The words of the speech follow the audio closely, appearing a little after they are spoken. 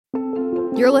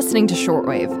You're listening to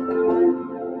Shortwave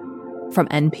from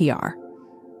NPR.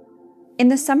 In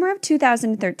the summer of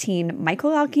 2013, Michael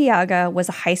Alciaga was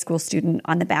a high school student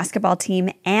on the basketball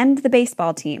team and the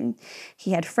baseball team.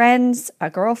 He had friends, a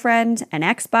girlfriend, an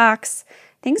Xbox.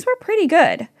 Things were pretty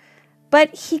good.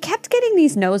 But he kept getting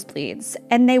these nosebleeds,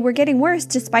 and they were getting worse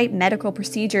despite medical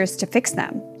procedures to fix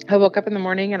them. I woke up in the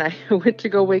morning and I went to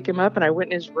go wake him up, and I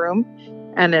went in his room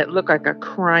and it looked like a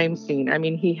crime scene. I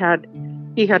mean, he had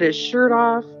his shirt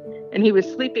off and he was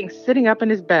sleeping, sitting up in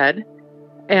his bed,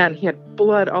 and he had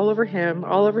blood all over him,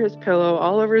 all over his pillow,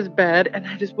 all over his bed. And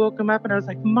I just woke him up and I was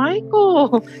like,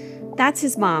 Michael. That's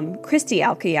his mom, Christy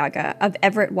Alciaga of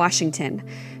Everett, Washington.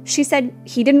 She said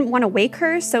he didn't want to wake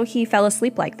her, so he fell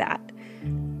asleep like that.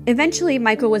 Eventually,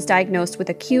 Michael was diagnosed with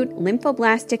acute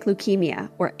lymphoblastic leukemia,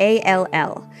 or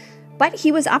ALL. But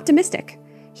he was optimistic.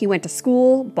 He went to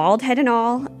school, bald head and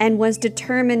all, and was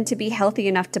determined to be healthy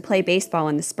enough to play baseball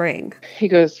in the spring. He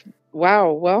goes,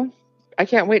 wow, well, I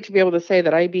can't wait to be able to say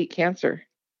that I beat cancer.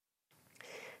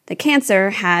 The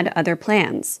cancer had other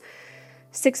plans.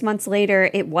 6 months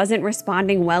later, it wasn't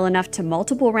responding well enough to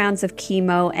multiple rounds of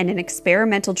chemo and an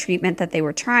experimental treatment that they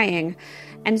were trying.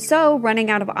 And so, running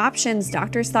out of options,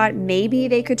 doctors thought maybe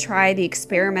they could try the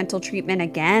experimental treatment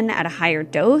again at a higher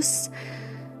dose.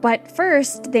 But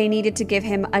first, they needed to give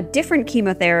him a different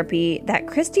chemotherapy that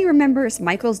Christy remembers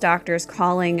Michael's doctors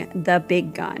calling the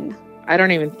big gun. I don't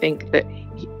even think that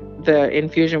the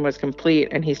infusion was complete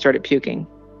and he started puking.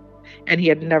 And he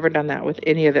had never done that with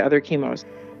any of the other chemos.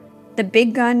 The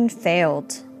big gun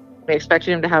failed. I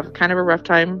expected him to have kind of a rough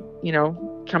time,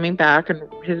 coming back and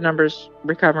his numbers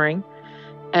recovering,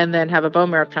 and then have a bone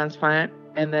marrow transplant,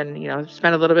 and then,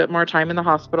 spend a little bit more time in the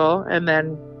hospital and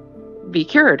then be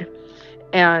cured.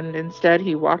 And instead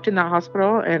he walked in that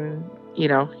hospital and,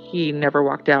 he never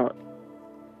walked out.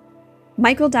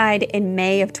 Michael died in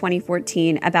May of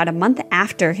 2014, about a month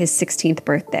after his 16th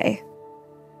birthday.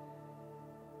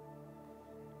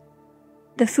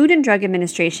 The Food and Drug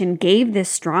Administration gave this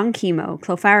strong chemo,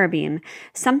 clofarabine,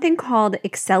 something called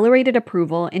accelerated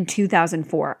approval in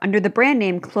 2004 under the brand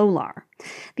name Clolar.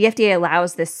 The FDA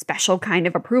allows this special kind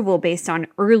of approval based on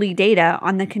early data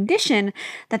on the condition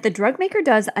that the drug maker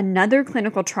does another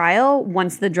clinical trial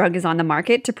once the drug is on the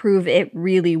market to prove it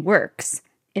really works.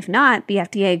 If not, the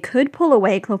FDA could pull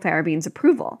away clofarabine's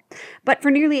approval. But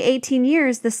for nearly 18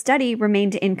 years, the study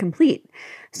remained incomplete.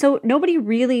 So nobody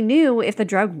really knew if the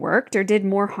drug worked or did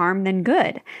more harm than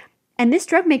good. And this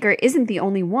drug maker isn't the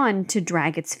only one to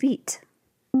drag its feet.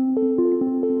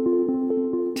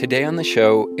 Today on the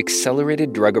show,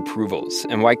 accelerated drug approvals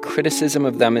and why criticism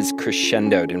of them has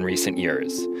crescendoed in recent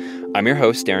years. I'm your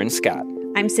host, Aaron Scott.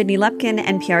 I'm Sydney Lupkin,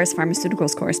 NPR's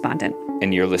pharmaceuticals correspondent.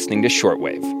 And you're listening to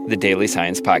Shortwave, the daily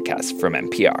science podcast from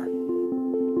NPR.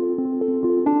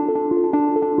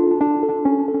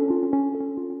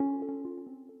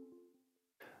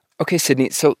 Okay, Sydney,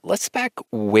 so let's back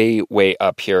way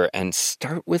up here and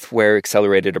start with where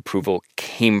accelerated approval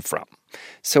came from.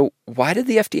 So why did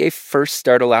the FDA first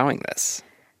start allowing this?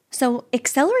 So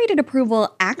accelerated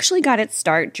approval actually got its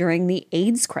start during the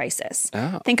AIDS crisis.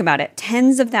 Oh. Think about it.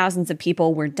 Tens of thousands of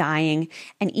people were dying.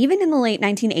 And even in the late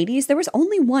 1980s, there was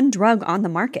only one drug on the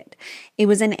market. It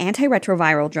was an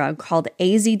antiretroviral drug called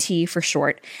AZT for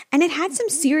short, and it had some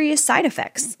serious side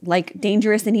effects, like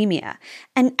dangerous anemia.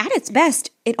 And at its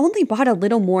best, it only bought a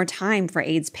little more time for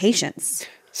AIDS patients.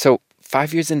 So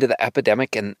 5 years into the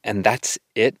epidemic, and that's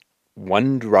it?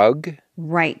 One drug?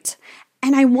 Right.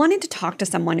 And I wanted to talk to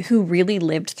someone who really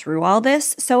lived through all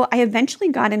this, so I eventually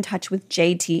got in touch with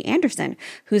J.T. Anderson,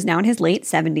 who's now in his late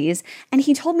 70s, and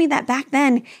he told me that back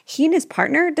then, he and his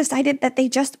partner decided that they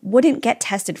just wouldn't get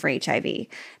tested for HIV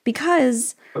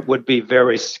because it would be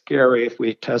very scary if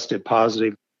we tested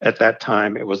positive. At that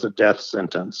time, it was a death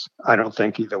sentence. I don't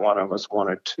think either one of us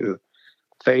wanted to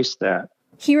face that.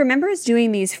 He remembers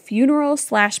doing these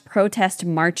funeral/protest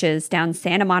marches down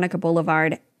Santa Monica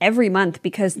Boulevard every month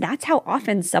because that's how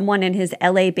often someone in his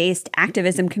LA-based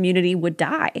activism community would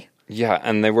die. Yeah,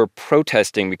 and they were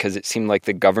protesting because it seemed like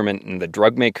the government and the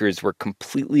drug makers were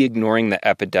completely ignoring the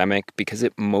epidemic because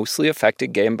it mostly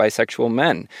affected gay and bisexual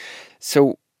men.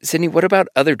 So, Sydney, what about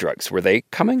other drugs? Were they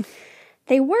coming?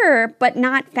 They were, but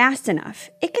not fast enough.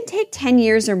 It can take 10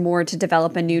 years or more to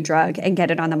develop a new drug and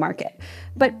get it on the market.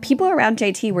 But people around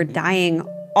JT were dying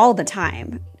all the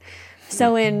time.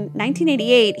 So in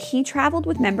 1988, he traveled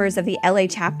with members of the LA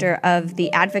chapter of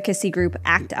the advocacy group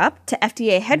ACT UP to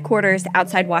FDA headquarters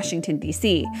outside Washington,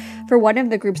 D.C. for one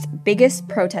of the group's biggest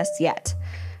protests yet.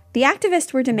 The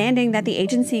activists were demanding that the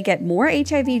agency get more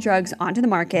HIV drugs onto the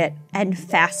market and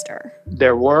faster.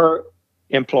 There were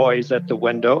employees at the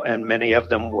window, and many of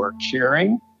them were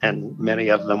cheering and many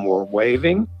of them were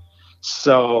waving.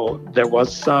 So there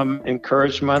was some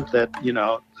encouragement that,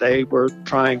 they were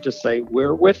trying to say,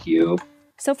 we're with you.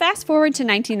 So fast forward to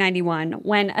 1991,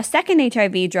 when a second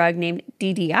HIV drug named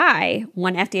DDI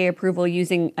won FDA approval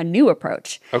using a new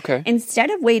approach. Okay.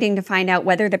 Instead of waiting to find out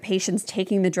whether the patients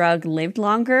taking the drug lived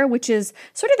longer, which is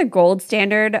sort of the gold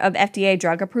standard of FDA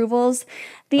drug approvals,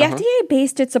 the FDA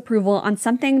based its approval on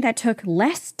something that took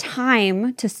less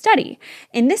time to study.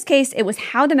 In this case, it was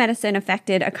how the medicine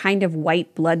affected a kind of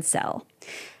white blood cell.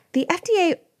 The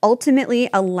FDA ultimately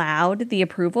allowed the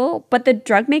approval, but the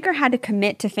drug maker had to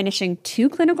commit to finishing 2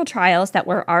 clinical trials that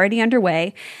were already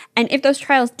underway. And if those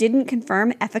trials didn't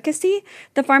confirm efficacy,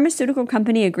 the pharmaceutical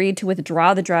company agreed to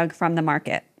withdraw the drug from the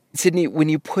market. Sydney, when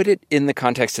you put it in the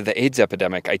context of the AIDS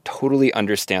epidemic, I totally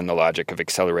understand the logic of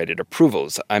accelerated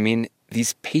approvals. I mean,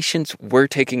 these patients were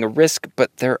taking a risk,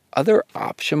 but their other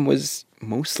option was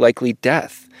most likely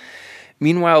death.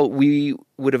 Meanwhile, we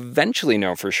would eventually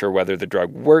know for sure whether the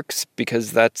drug works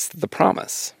because that's the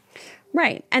promise.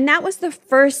 Right, and that was the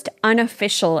first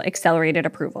unofficial accelerated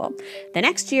approval. The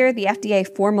next year, the FDA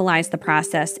formalized the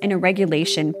process in a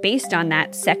regulation based on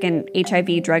that second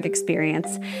HIV drug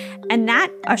experience, and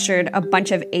that ushered a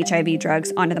bunch of HIV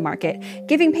drugs onto the market,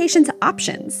 giving patients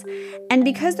options. And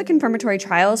because the confirmatory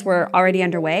trials were already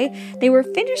underway, they were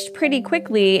finished pretty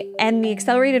quickly, and the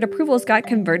accelerated approvals got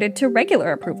converted to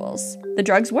regular approvals. The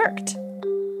drugs worked.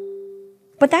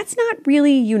 But that's not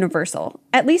really universal,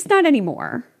 at least not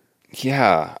anymore.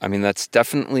 Yeah, I mean, that's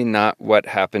definitely not what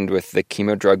happened with the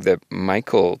chemo drug that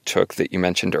Michael took that you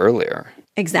mentioned earlier.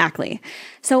 Exactly.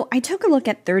 So I took a look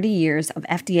at 30 years of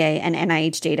FDA and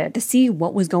NIH data to see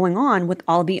what was going on with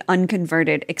all the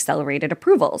unconverted accelerated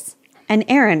approvals. And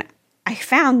Aaron, I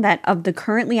found that of the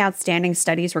currently outstanding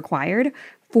studies required,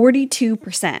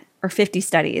 42%, or 50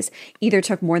 studies, either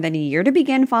took more than a year to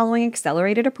begin following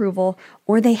accelerated approval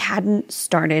or they hadn't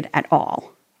started at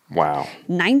all. Wow.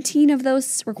 19 of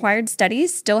those required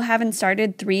studies still haven't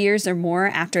started 3 years or more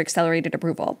after accelerated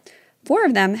approval. 4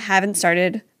 of them haven't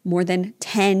started more than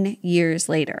 10 years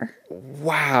later.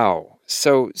 Wow.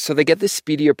 So they get this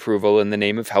speedy approval in the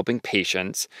name of helping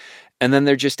patients, and then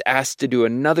they're just asked to do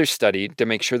another study to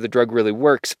make sure the drug really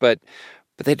works, but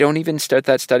they don't even start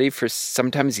that study for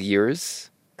sometimes years?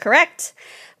 Correct.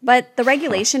 But the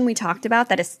regulation we talked about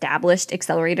that established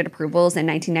accelerated approvals in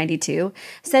 1992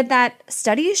 said that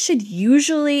studies should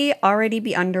usually already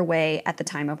be underway at the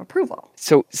time of approval.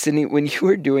 So, Sydney, when you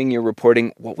were doing your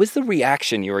reporting, what was the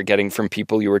reaction you were getting from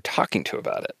people you were talking to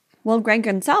about it? Well, Greg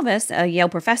Gonsalves, a Yale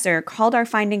professor, called our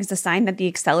findings a sign that the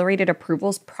accelerated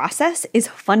approvals process is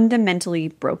fundamentally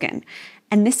broken.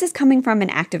 And this is coming from an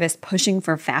activist pushing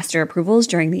for faster approvals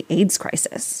during the AIDS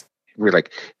crisis. We're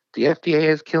like, the FDA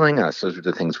is killing us. Those were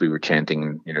the things we were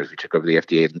chanting, as we took over the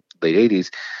FDA in the late 80s.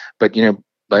 But,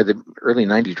 by the early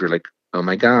 90s, we're like, oh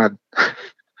my God,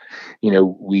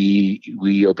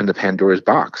 we opened the Pandora's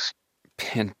box.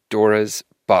 Pandora's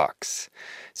box.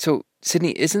 So,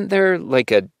 Sydney, isn't there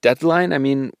like a deadline? I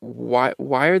mean, why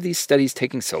are these studies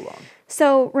taking so long?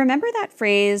 So remember that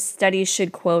phrase, studies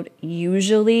should, quote,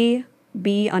 usually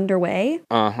be underway?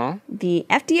 Uh-huh. The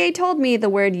FDA told me the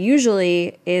word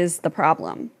usually is the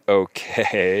problem.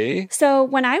 Okay. So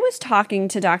when I was talking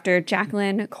to Dr.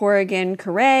 Jacqueline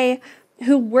Corrigan-Correa,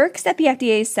 who works at the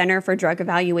FDA's Center for Drug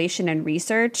Evaluation and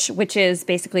Research, which is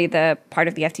basically the part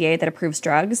of the FDA that approves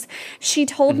drugs, she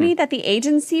told me that the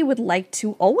agency would like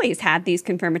to always have these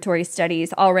confirmatory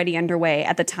studies already underway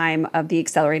at the time of the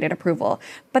accelerated approval.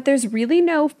 But there's really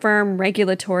no firm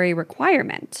regulatory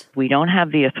requirement. We don't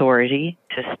have the authority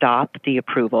to stop the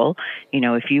approval.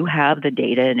 If you have the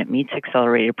data and it meets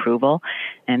accelerated approval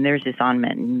and there's this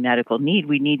unmet medical need,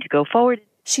 we need to go forward.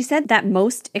 She said that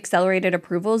most accelerated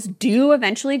approvals do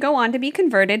eventually go on to be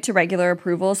converted to regular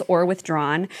approvals or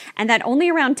withdrawn, and that only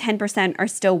around 10% are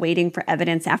still waiting for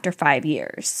evidence after 5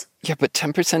 years. Yeah, but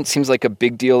 10% seems like a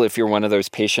big deal if you're one of those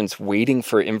patients waiting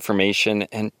for information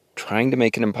and trying to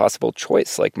make an impossible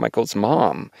choice like Michael's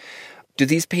mom. Do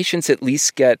these patients at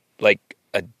least get,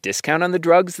 a discount on the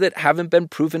drugs that haven't been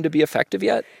proven to be effective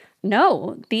yet?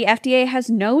 No, the FDA has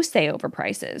no say over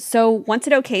prices. So once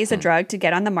it okays a drug to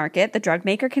get on the market, the drug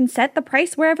maker can set the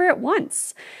price wherever it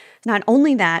wants. Not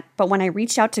only that, but when I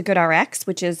reached out to GoodRx,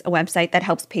 which is a website that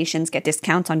helps patients get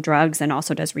discounts on drugs and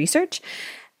also does research,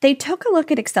 they took a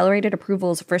look at accelerated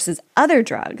approvals versus other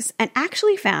drugs and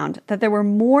actually found that there were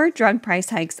more drug price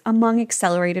hikes among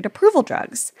accelerated approval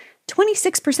drugs,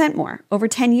 26% more over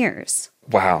 10 years.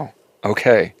 Wow.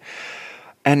 Okay.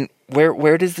 And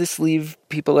where does this leave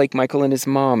people like Michael and his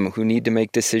mom who need to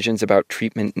make decisions about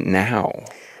treatment now?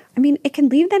 it can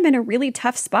leave them in a really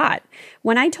tough spot.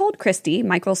 When I told Christy,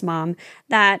 Michael's mom,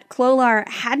 that Clolar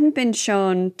hadn't been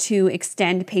shown to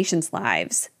extend patients'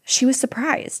 lives, she was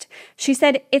surprised. She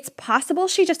said it's possible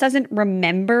she just doesn't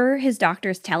remember his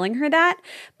doctors telling her that,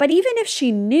 but even if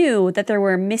she knew that there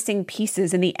were missing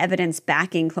pieces in the evidence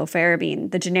backing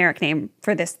clofarabine, the generic name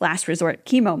for this last resort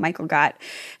chemo Michael got,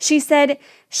 she said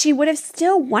she would have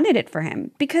still wanted it for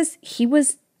him because he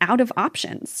was out of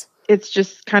options. It's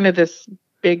just kind of this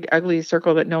big, ugly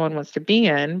circle that no one wants to be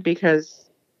in because,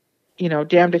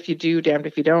 damned if you do, damned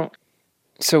if you don't.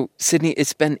 So, Sydney,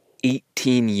 it's been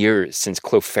 18 years since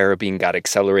clofarabine got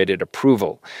accelerated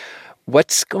approval.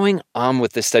 What's going on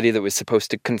with the study that was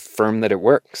supposed to confirm that it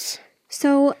works?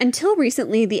 So until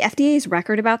recently, the FDA's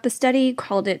record about the study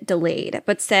called it delayed,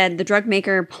 but said the drug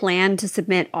maker planned to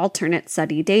submit alternate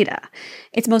study data.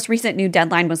 Its most recent new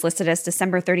deadline was listed as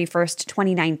December 31st,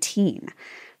 2019.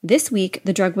 This week,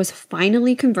 the drug was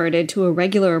finally converted to a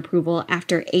regular approval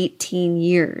after 18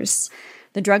 years.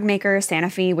 The drug maker,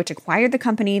 Sanofi, which acquired the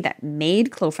company that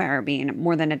made clofarabine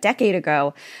more than a decade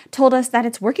ago, told us that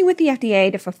it's working with the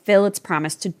FDA to fulfill its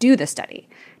promise to do the study.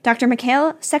 Dr.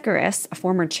 Mikhail Sekaris, a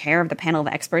former chair of the panel of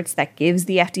experts that gives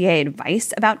the FDA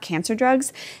advice about cancer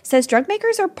drugs, says drug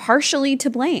makers are partially to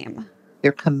blame.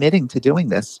 They're committing to doing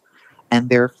this, and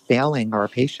they're failing our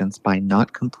patients by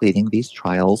not completing these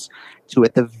trials to,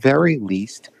 at the very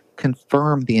least,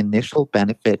 confirm the initial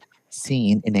benefit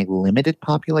seen in a limited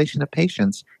population of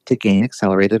patients to gain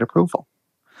accelerated approval.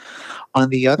 On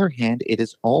the other hand, it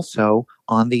is also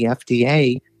on the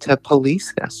FDA to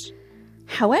police this.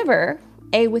 However,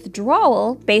 a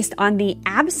withdrawal based on the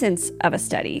absence of a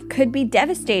study could be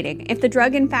devastating if the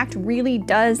drug in fact really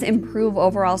does improve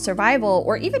overall survival,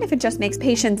 or even if it just makes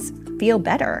patients feel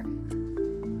better.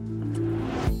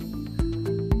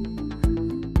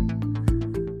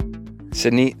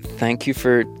 Sydney, thank you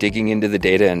for digging into the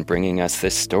data and bringing us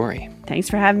this story. Thanks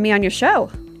for having me on your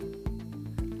show.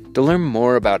 To learn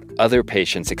more about other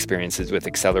patients' experiences with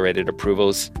accelerated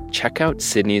approvals, check out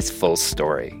Sydney's full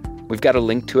story. We've got a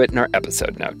link to it in our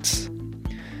episode notes.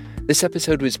 This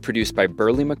episode was produced by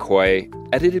Burley McCoy,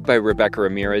 edited by Rebecca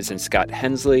Ramirez and Scott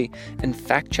Hensley, and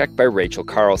fact-checked by Rachel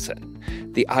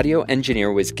Carlson. The audio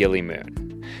engineer was Gilly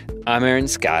Moon. I'm Aaron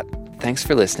Scott. Thanks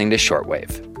for listening to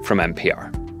Shortwave from NPR.